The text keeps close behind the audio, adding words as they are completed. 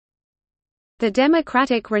The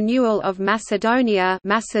Democratic Renewal of Macedonia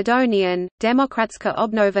Macedonian, Demokratska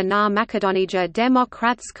obnova na Makedonija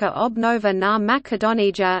Demokratska obnova na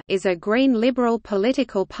Makedonija is a Green Liberal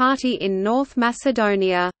political party in North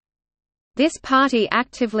Macedonia. This party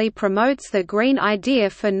actively promotes the Green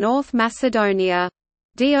idea for North Macedonia.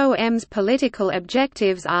 DOM's political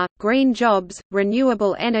objectives are, green jobs,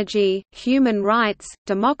 renewable energy, human rights,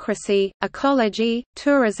 democracy, ecology,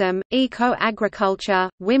 tourism, eco-agriculture,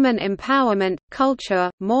 women empowerment,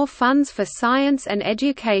 culture, more funds for science and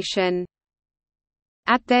education.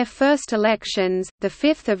 At their first elections,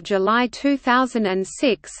 5 July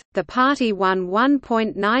 2006, the party won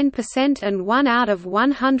 1.9% and 1 out of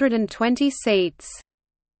 120 seats.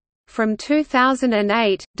 From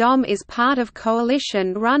 2008, DOM is part of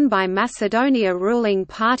coalition run by Macedonia ruling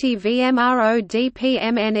party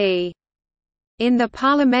VMRO-DPMNE. In the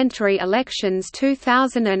parliamentary elections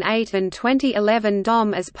 2008 and 2011,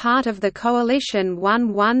 DOM as part of the coalition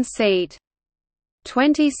won 1 seat.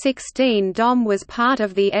 2016 DOM was part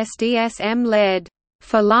of the SDSM-led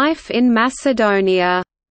For Life in Macedonia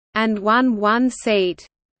and won 1 seat.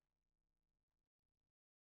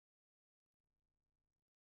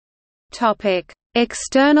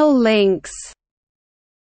 External links.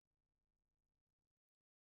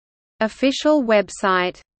 Official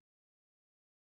website.